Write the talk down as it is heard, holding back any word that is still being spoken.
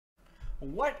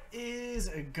What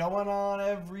is going on,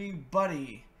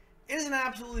 everybody? It is an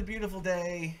absolutely beautiful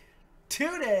day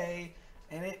today,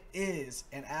 and it is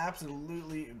an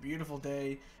absolutely beautiful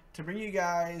day to bring you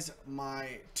guys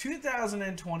my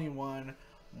 2021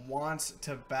 Wants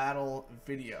to Battle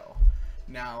video.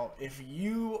 Now, if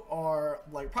you are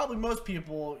like probably most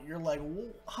people, you're like,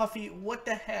 Huffy, what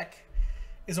the heck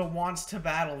is a Wants to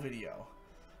Battle video?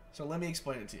 So let me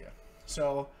explain it to you.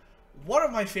 So one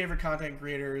of my favorite content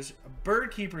creators,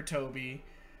 Birdkeeper Toby,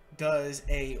 does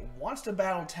a Wants to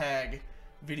Battle tag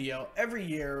video every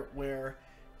year where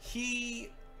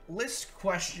he lists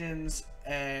questions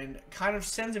and kind of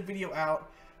sends a video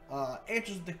out,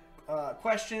 answers the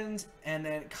questions, and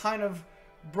then kind of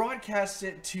broadcasts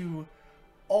it to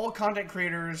all content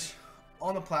creators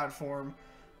on the platform,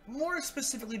 more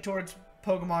specifically towards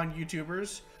Pokemon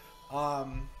YouTubers,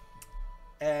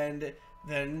 and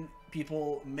then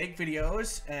people make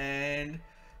videos, and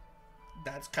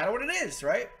that's kind of what it is,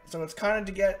 right? So it's kind of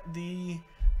to get the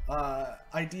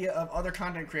idea of other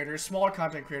content creators, smaller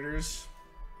content creators,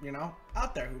 you know,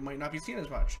 out there who might not be seen as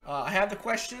much. I have the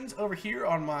questions over here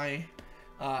on my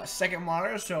second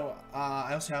monitor, so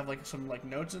I also have like some like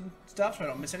notes and stuff so I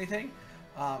don't miss anything.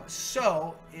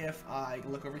 So if I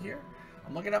look over here,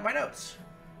 I'm looking at my notes.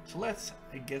 So let's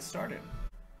get started.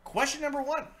 Question number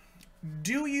 1.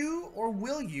 Do you or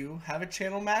will you have a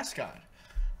channel mascot?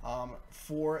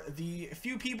 For the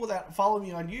few people that follow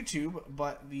me on YouTube,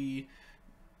 but the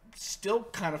still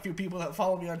kind of few people that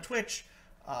follow me on Twitch,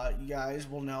 you guys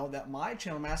will know that my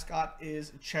channel mascot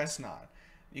is Chestnut.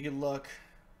 You can look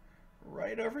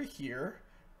right over here.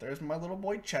 There's my little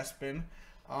boy Chespin.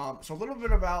 So a little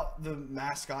bit about the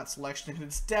mascot selection.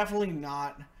 It's definitely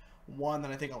not one that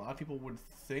I think a lot of people would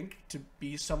think to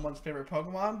be someone's favorite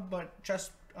Pokemon, but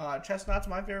Chestnut's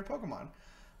my favorite Pokemon.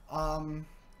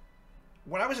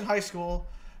 When I was in high school,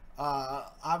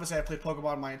 obviously I played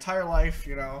Pokemon my entire life,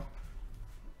 you know.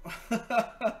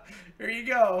 Here you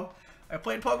go. I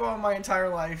played Pokemon my entire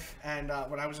life, and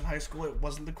when I was in high school, it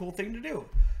wasn't the cool thing to do.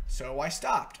 So I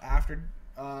stopped after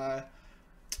a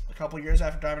couple years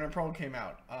after Diamond and Pearl came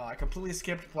out. I completely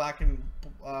skipped Black and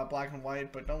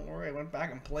White, but don't worry, I went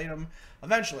back and played them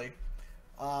eventually.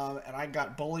 And I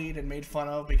got bullied and made fun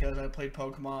of because I played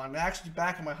Pokemon. And actually,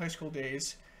 back in my high school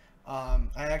days, I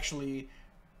actually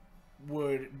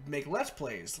would make Let's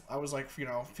Plays. I was like, you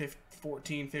know,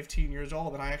 14, 15 years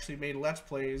old, and I actually made Let's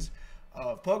Plays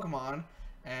of Pokemon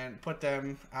and put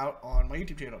them out on my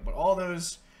YouTube channel. But all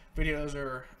those videos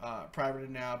are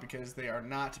privated now because they are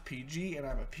not PG, and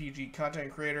I'm a PG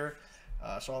content creator,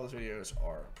 so all those videos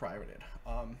are privated.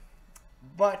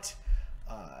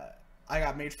 I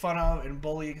got made fun of and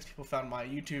bullied because people found my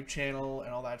YouTube channel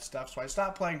and all that stuff. So I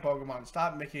stopped playing Pokemon,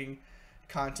 stopped making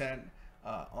content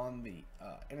on the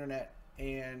internet,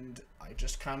 and I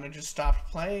just kind of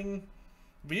stopped playing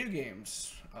video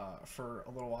games for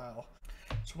a little while.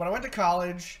 So when I went to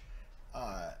college,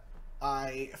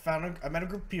 I met a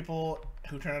group of people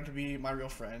who turned out to be my real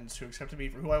friends, who accepted me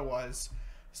for who I was.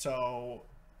 So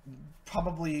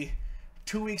probably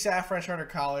 2 weeks after I started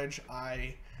college,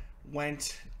 I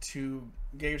went to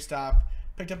GameStop,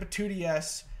 picked up a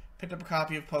 2DS, picked up a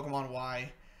copy of Pokemon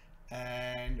Y,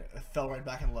 and fell right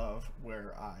back in love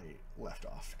where I left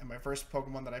off. And my first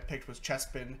Pokemon that I picked was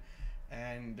Chespin,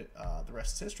 and the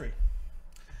rest is history.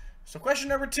 So question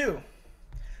number 2.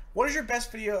 What is your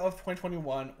best video of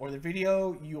 2021, or the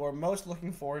video you are most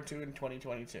looking forward to in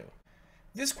 2022?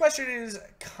 This question is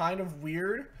kind of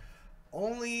weird,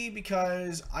 only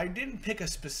because I didn't pick a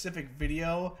specific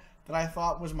video that I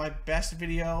thought was my best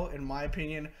video, in my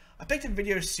opinion. I picked a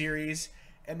video series,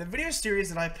 and the video series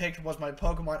that I picked was my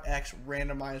Pokemon X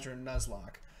Randomizer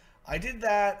Nuzlocke. I did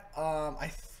that, I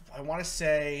want to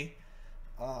say,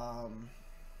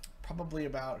 probably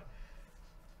about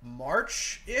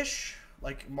March-ish,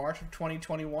 like March of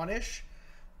 2021-ish.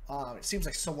 It seems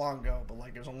like so long ago, but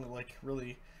like it was only like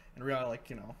really, in reality,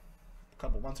 like, you know, a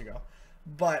couple months ago.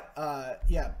 But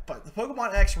yeah, but the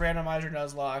Pokemon X Randomizer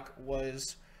Nuzlocke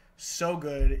was so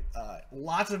good.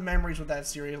 Lots of memories with that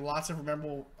series. Lots of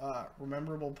memorable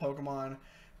Pokemon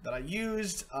that I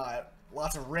used.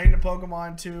 Lots of random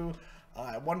Pokemon too.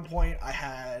 At one point, I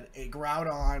had a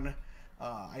Groudon.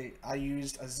 I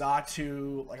used a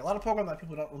Xatu. Like a lot of Pokemon that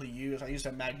people don't really use. I used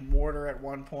a Magmortar at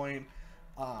one point.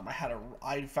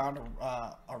 I found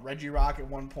a Regirock at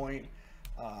one point.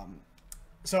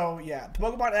 So yeah,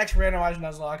 Pokemon X Randomizer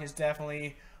Nuzlocke is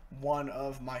definitely one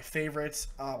of my favorites.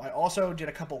 I also did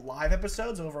a couple live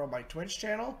episodes over on my Twitch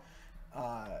channel,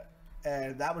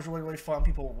 and that was really fun.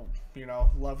 People, you know,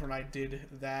 loved when I did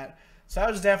that. So that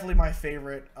was definitely my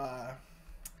favorite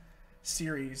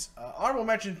series. Honorable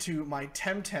mention to my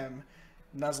Temtem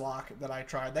Nuzlocke that I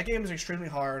tried. That game is extremely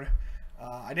hard.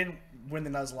 I didn't win the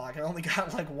Nuzlocke. I only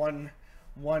got like one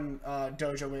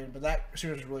dojo win, but that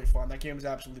series was really fun. That game is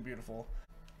absolutely beautiful.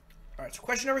 Alright, so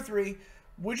question number 3.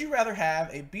 Would you rather have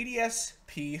a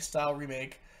BDSP style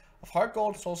remake of Heart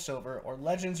Gold, Soul Silver, or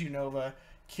Legends Unova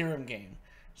Kyurem Game?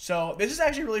 So this is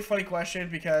actually a really funny question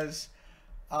because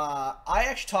I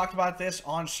actually talked about this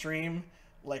on stream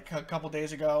like a couple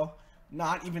days ago,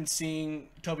 not even seeing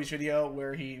Toby's video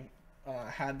where he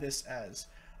had this as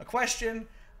a question,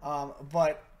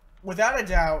 but without a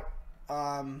doubt,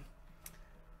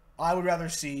 I would rather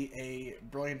see a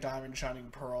Brilliant Diamond Shining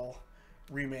Pearl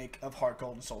remake of Heart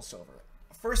Gold and Soul Silver.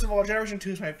 First of all, Generation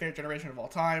 2 is my favorite generation of all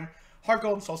time. Heart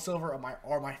Gold and Soul Silver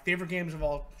are my favorite games of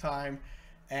all time,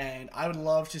 and I would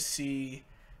love to see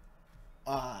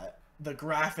the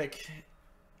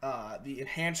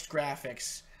enhanced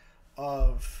graphics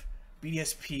of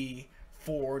BDSP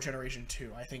for Generation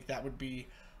 2. I think that would be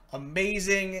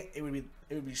amazing. It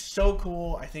would be so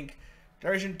cool. I think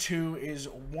Generation 2 is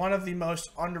one of the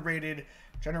most underrated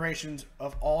generations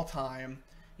of all time.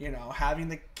 You know, having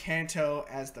the Kanto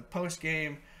as the post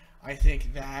game, I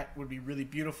think that would be really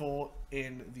beautiful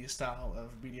in the style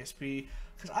of BDSP,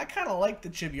 because I kind of like the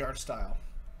chibi art style.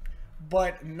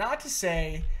 But not to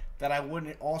say that I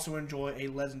wouldn't also enjoy a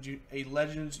Legends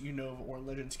Unova or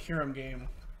Legends Kyurem game,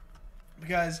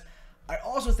 because I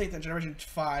also think that Generation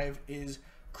 5 is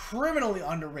criminally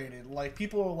underrated. Like,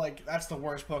 people are like, that's the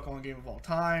worst Pokemon game of all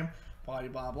time, blah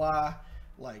blah blah.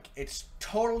 Like, it's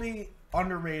totally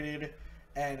underrated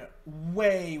and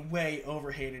way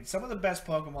overhated. Some of the best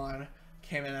Pokemon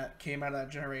came out of that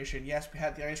generation. Yes, we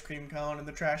had the ice cream cone and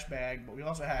the trash bag, but we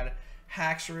also had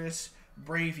Haxorus,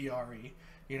 Braviary.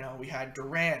 You know, we had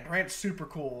Durant. Durant's super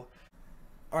cool.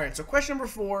 Alright, so question number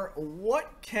 4.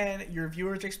 What can your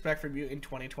viewers expect from you in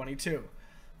 2022?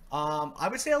 I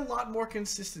would say a lot more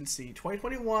consistency.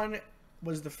 2021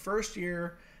 was the first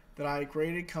year that I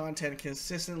created content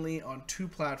consistently on 2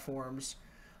 platforms.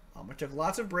 I took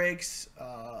lots of breaks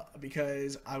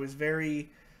because I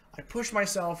pushed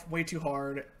myself way too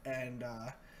hard, and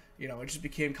you know, it just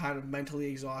became kind of mentally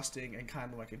exhausting and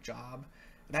kind of like a job.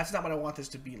 And that's not what I want this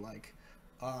to be like.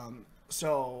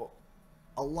 So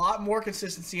a lot more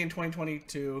consistency in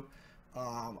 2022.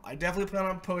 I definitely plan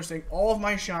on posting all of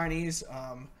my shinies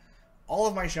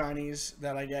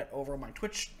that I get over on my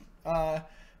Twitch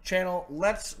channel.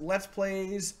 Let's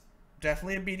plays.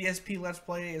 Definitely a BDSP Let's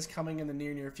Play is coming in the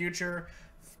near future.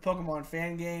 Pokemon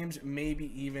fan games,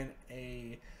 maybe even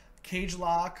a Cage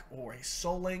Lock or a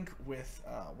Soul Link with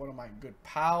one of my good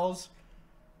pals.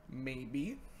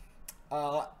 Maybe.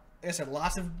 Like I said,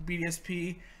 lots of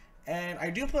BDSP. And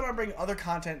I do plan on bringing other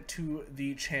content to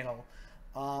the channel.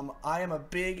 I am a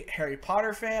big Harry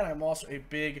Potter fan. I'm also a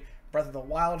big Breath of the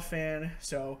Wild fan.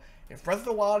 So if Breath of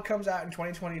the Wild comes out in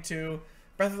 2022,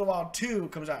 Breath of the Wild 2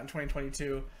 comes out in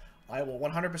 2022, I will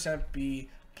 100% be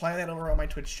playing that over on my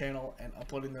Twitch channel and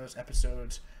uploading those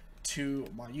episodes to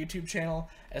my YouTube channel,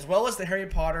 as well as the Harry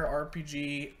Potter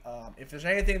RPG. If there's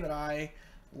anything that I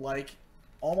like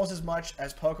almost as much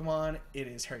as Pokemon, it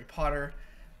is Harry Potter,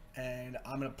 and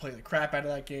I'm going to play the crap out of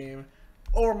that game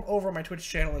over on my Twitch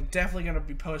channel, and definitely going to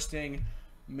be posting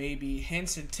maybe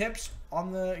hints and tips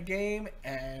on the game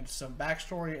and some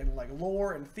backstory and like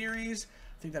lore and theories.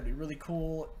 I think that'd be really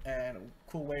cool, and a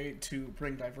cool way to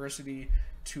bring diversity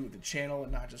to the channel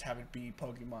and not just have it be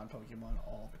Pokemon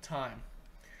all the time.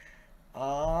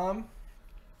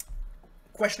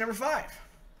 Question number 5.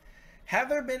 Have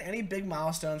there been any big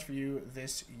milestones for you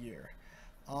this year?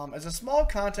 As a small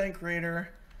content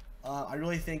creator, I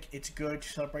really think it's good to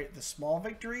celebrate the small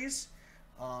victories.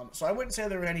 So I wouldn't say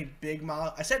there were any big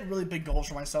I set really big goals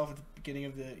for myself at the beginning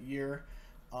of the year.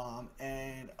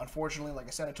 And unfortunately, like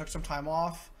I said, I took some time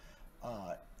off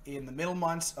in the middle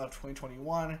months of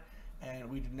 2021,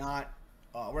 and we're not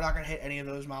going to hit any of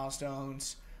those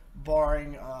milestones,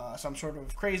 barring some sort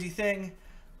of crazy thing.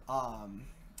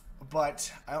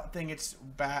 But I don't think it's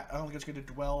bad. I don't think it's good to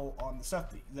dwell on the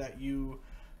stuff that you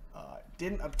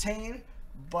didn't obtain.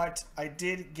 But I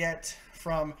did get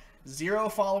from 0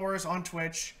 followers on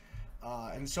Twitch.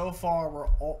 And so far,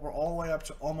 we're all the way up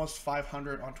to almost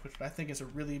 500 on Twitch. But I think it's a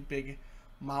really big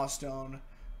milestone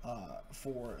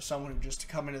for someone who just to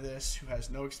come into this who has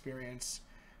no experience.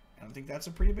 And I think that's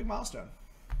a pretty big milestone.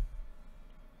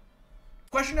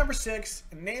 Question number 6.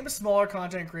 Name a smaller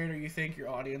content creator you think your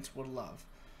audience would love.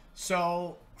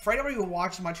 So, for anybody who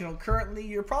watches my channel currently,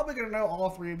 you're probably going to know all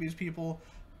 3 of these people.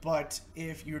 But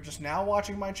if you're just now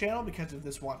watching my channel because of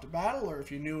this Want to Battle, or if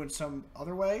you're new in some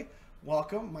other way,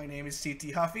 welcome. My name is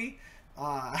CoolTrainerHuffy.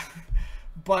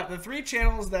 But the 3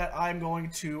 channels that I'm going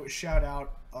to shout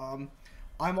out,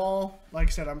 I'm all, like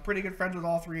I said, I'm pretty good friends with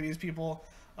all 3 of these people.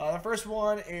 The first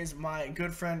one is my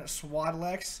good friend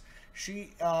Swadlex.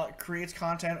 She creates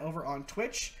content over on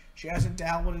Twitch. She hasn't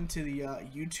dabbled into the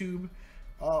YouTube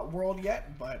world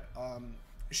yet, but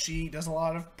she does a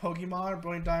lot of Pokemon,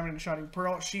 Brilliant Diamond and Shining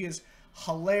Pearl. She is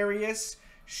hilarious.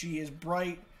 She is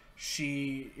bright.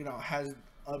 She, has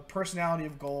a personality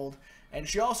of gold, and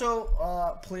she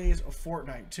also plays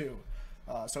Fortnite too.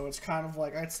 So it's kind of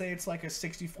like, I'd say it's like a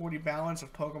 60-40 balance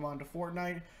of Pokemon to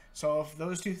Fortnite. So if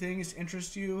those 2 things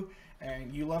interest you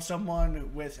and you love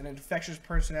someone with an infectious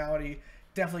personality,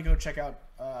 definitely go check out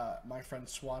my friend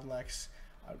Swadlex.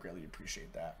 I would greatly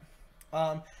appreciate that.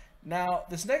 Now,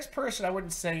 this next person I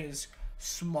wouldn't say is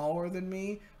smaller than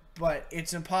me, but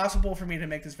it's impossible for me to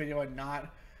make this video and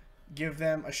not give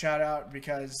them a shout out,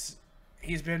 because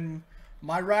he's been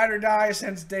my ride or die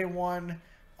since day one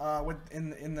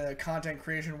in the content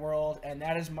creation world, and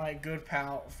that is my good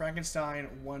pal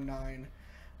Frankenstein19.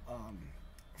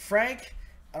 Frank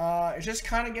is just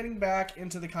kind of getting back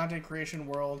into the content creation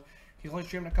world. He's only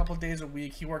streaming a couple days a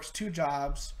week. He works 2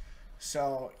 jobs,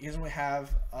 so he doesn't really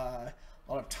have a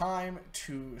lot of time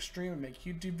to stream and make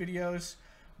YouTube videos,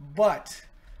 but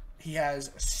he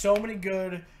has so many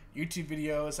good YouTube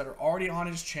videos that are already on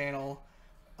his channel.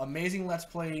 Amazing Let's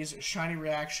Plays, shiny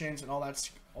reactions, and all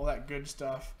that good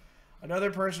stuff.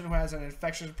 Another person who has an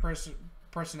infectious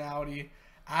personality,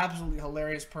 absolutely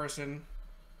hilarious person,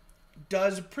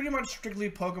 does pretty much strictly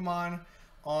Pokemon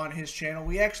on his channel.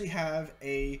 We actually have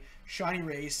a shiny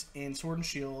race in Sword and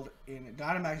Shield in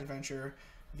Dynamax Adventure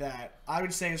that I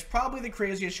would say is probably the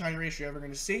craziest shiny race you're ever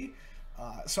going to see.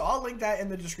 So I'll link that in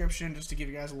the description just to give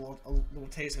you guys a little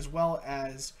taste, as well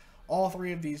as all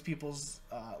 3 of these people's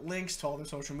links to all their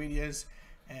social medias,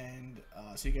 and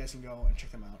so you guys can go and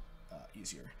check them out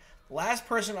easier. The last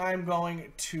person I'm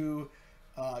going to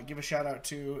give a shout out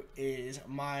to is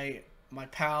my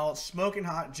pal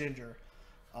SmokinHotGInger.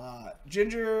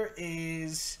 Ginger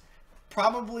is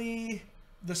probably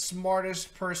the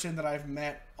smartest person that I've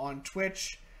met on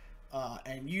Twitch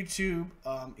and YouTube.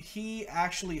 He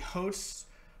actually hosts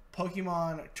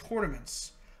Pokemon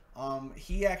tournaments.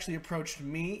 He actually approached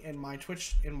me in my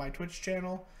Twitch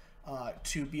channel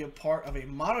to be a part of a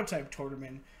monotype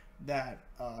tournament that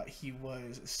he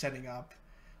was setting up,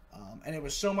 and it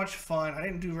was so much fun. I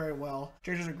didn't do very well.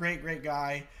 Ginger's a great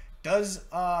guy. Does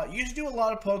used to do a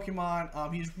lot of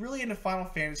Pokemon. He's really into Final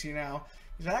Fantasy now.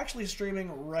 He's actually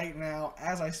streaming right now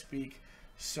as I speak.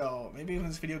 So maybe when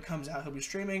this video comes out, he'll be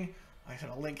streaming. I said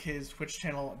I'll link his Twitch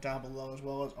channel down below, as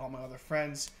well as all my other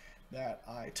friends that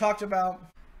I talked about.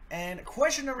 And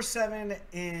question number 7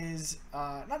 is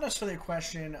not necessarily a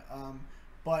question,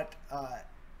 but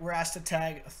we're asked to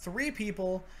tag 3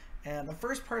 people. And the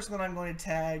first person that I'm going to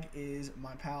tag is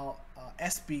my pal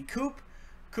SB Coop.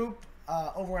 Coop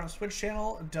over on his Twitch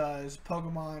channel does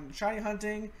Pokemon shiny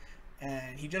hunting,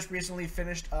 and he just recently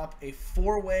finished up a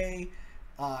 4-way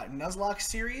Nuzlocke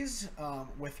series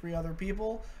with 3 other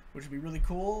people, which would be really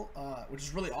cool, which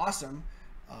is really awesome.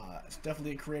 It's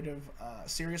definitely a creative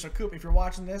series. So Coop, if you're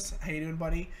watching this, how you doing,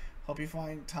 buddy? Hope you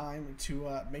find time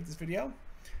to make this video.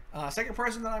 Second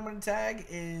person that I'm going to tag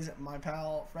is my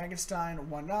pal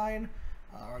Frankenstein19.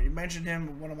 I already mentioned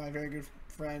him, one of my very good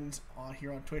friends on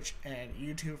here on Twitch and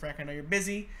YouTube. Frank, I know you're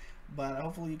busy, but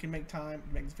hopefully you can make time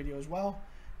to make this video as well.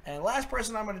 And last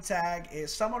person I'm going to tag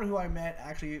is someone who I met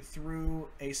actually through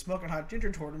a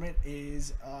SmokinHotGInger tournament,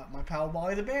 is my pal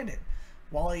Wally the Bandit.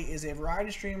 Wally is a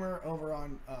variety streamer over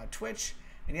on Twitch,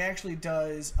 and he actually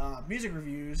does music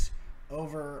reviews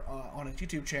over on his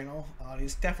YouTube channel.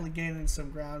 He's definitely gaining some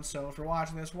ground, so if you're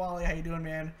watching this, Wally, how you doing,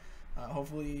 man?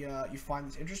 Hopefully you find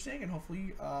this interesting, and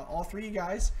hopefully all 3 of you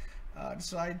guys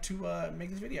decide to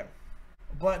make this video.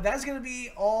 But that's going to be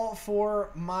all for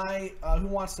my Who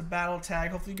Wants to Battle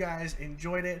tag. Hopefully you guys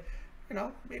enjoyed it.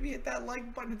 Maybe hit that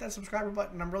like button, hit that subscriber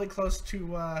button. I'm really close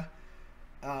to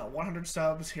 100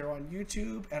 subs here on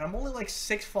YouTube, and I'm only like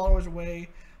 6 followers away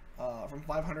from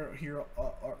 500 here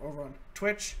over on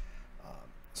Twitch.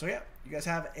 So yeah, you guys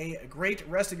have a great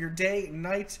rest of your day,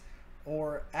 night,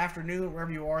 or afternoon,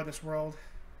 wherever you are in this world.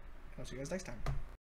 I'll see you guys next time.